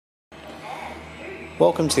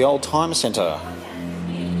Welcome to the Oldtimer Centre.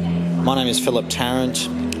 My name is Philip Tarrant,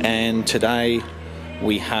 and today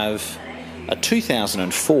we have a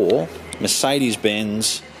 2004 Mercedes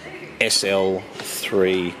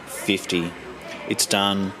SL350. It's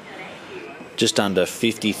done just under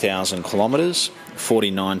 50,000 kilometres,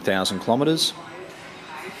 49,000 kilometres,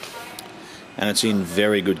 and it's in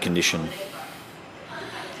very good condition.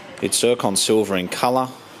 It's zircon silver in colour,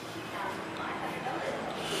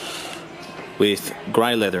 with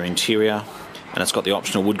grey leather interior, and it's got the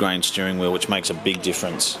optional wood grain steering wheel, which makes a big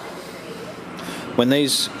difference. When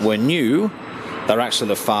these were new, they're actually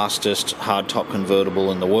the fastest hardtop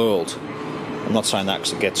convertible in the world. I'm not saying that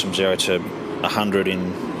because it gets from 0 to 100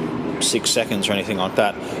 in 6 seconds or anything like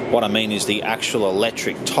that. What I mean is the actual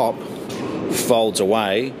electric top folds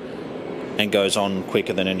away and goes on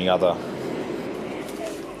quicker than any other.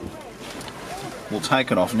 We'll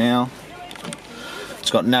take it off now.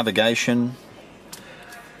 It's got navigation.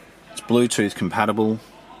 It's Bluetooth compatible.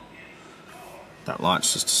 That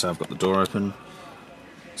light's just to say I've got the door open.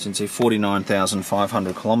 It's into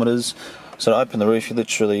 49,500 kilometres. So to open the roof, you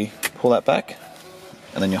literally pull that back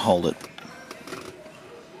and then you hold it.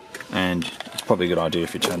 And it's probably a good idea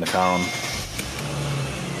if you turn the car on.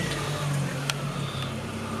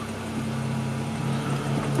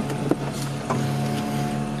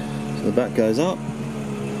 So the back goes up.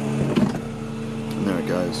 And there it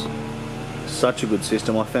goes. Such a good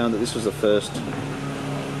system. I found that this was the first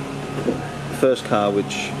car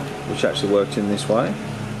which actually worked in this way,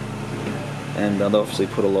 and they obviously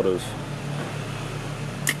put a lot of,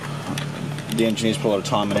 the engineers put a lot of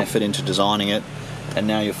time and effort into designing it, and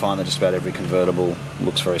now you'll find that just about every convertible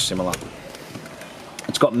looks very similar.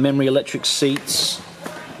 It's got memory electric seats.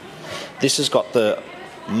 This has got the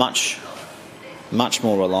much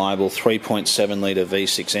more reliable 3.7 litre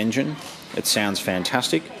V6 engine. It sounds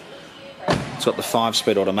fantastic. It's got the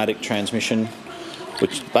 5-speed automatic transmission,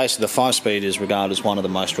 which basically the 5-speed is regarded as one of the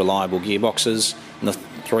most reliable gearboxes, and the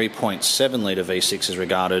 3.7 litre V6 is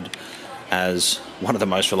regarded as one of the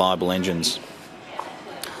most reliable engines.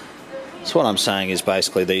 So what I'm saying is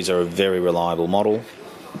basically these are a very reliable model.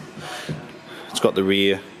 It's got the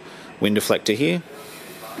rear wind deflector here,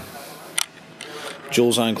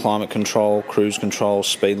 dual zone climate control, cruise control,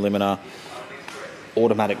 speed limiter,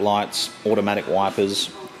 automatic lights, automatic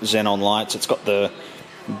wipers, xenon lights. It's got the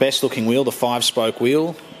best looking wheel, the 5-spoke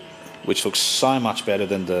wheel, which looks so much better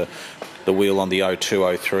than the wheel on the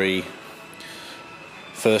 0203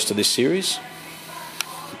 first of this series.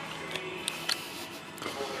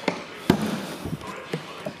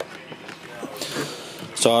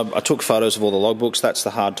 So I took photos of all the logbooks. That's the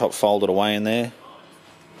hardtop folded away in there,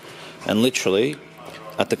 and literally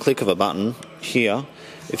at the click of a button here,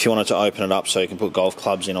 if you wanted to open it up so you can put golf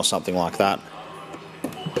clubs in or something like that,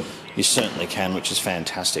 you certainly can, which is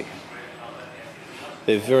fantastic.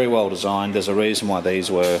 They're very well designed. There's a reason why these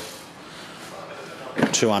were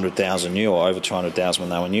 200,000 new, or over 200,000 when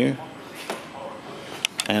they were new.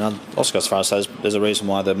 And I'll also go as far as say there's a reason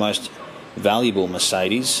why the most valuable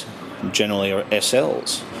Mercedes generally are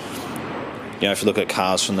SLs. You know, if you look at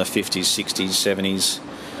cars from the 50s, 60s, 70s,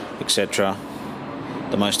 etc.,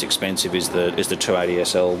 the most expensive is the 280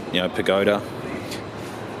 SL, you know, Pagoda.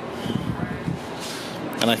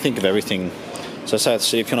 And I think of everything. So say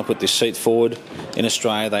if you want to put this seat forward, in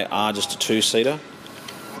Australia they are just a 2-seater.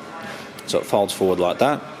 So it folds forward like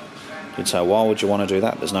that. You'd say, why would you want to do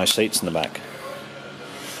that? There's no seats in the back.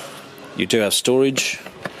 You do have storage.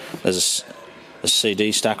 There's a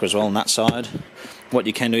CD stacker as well on that side. What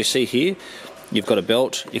you can do, see here, you've got a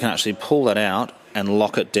belt. You can actually pull that out and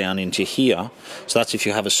lock it down into here. So that's if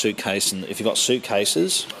you have a suitcase, and if you've got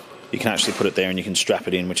suitcases, you can actually put it there and you can strap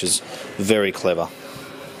it in, which is very clever.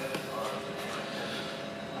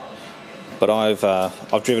 But I've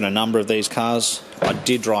driven a number of these cars. I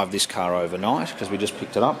did drive this car overnight because we just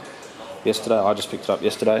picked it up yesterday. I just picked it up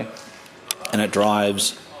yesterday, and it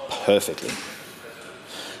drives perfectly,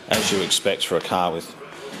 as you expect for a car with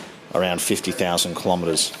around 50,000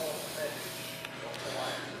 kilometres.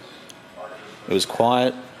 It was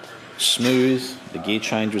quiet, smooth, the gear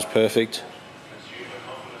change was perfect,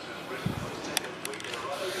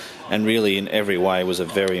 and really in every way was a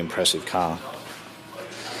very impressive car.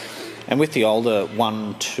 And with the older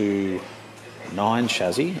 129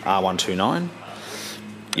 chassis, R129,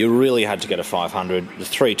 you really had to get a 500. The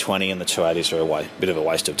 320 and the 280s are a bit of a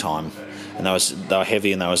waste of time. And they were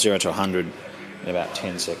heavy, and they were 0 to 100 in about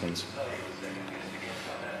 10 seconds.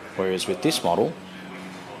 Whereas with this model,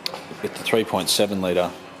 with the 3.7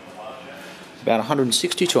 litre, about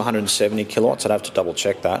 160 to 170 kilowatts. I'd have to double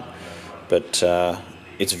check that. But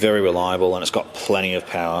it's very reliable, and it's got plenty of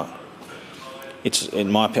power It's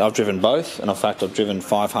I've driven both, and in fact I've driven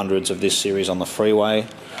 500s of this series on the freeway,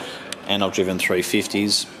 and I've driven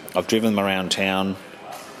 350s. I've driven them around town.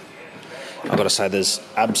 I've got to say there's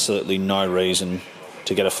absolutely no reason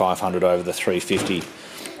to get a 500 over the 350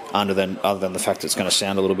 other than the fact it's going to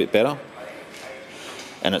sound a little bit better,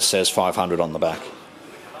 and it says 500 on the back.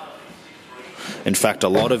 In fact, a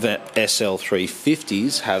lot of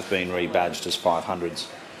SL350s have been rebadged as 500s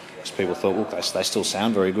because people thought, look, they still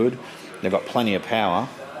sound very good. They've got plenty of power,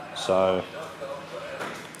 so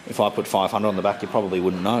if I put 500 on the back, you probably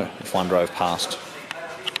wouldn't know if one drove past.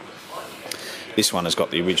 This one has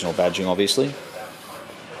got the original badging, obviously.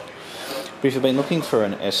 But if you've been looking for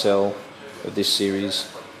an SL of this series,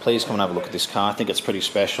 please come and have a look at this car. I think it's pretty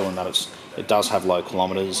special in that it does have low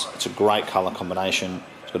kilometres. It's a great colour combination.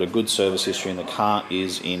 It's got a good service history, and the car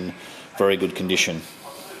is in very good condition.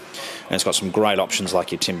 And it's got some great options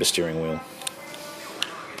like your timber steering wheel.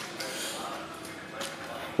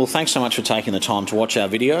 Well, thanks so much for taking the time to watch our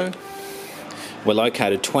video. We're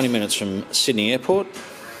located 20 minutes from Sydney Airport,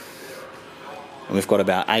 and we've got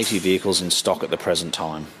about 80 vehicles in stock at the present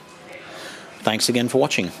time. Thanks again for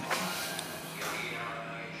watching.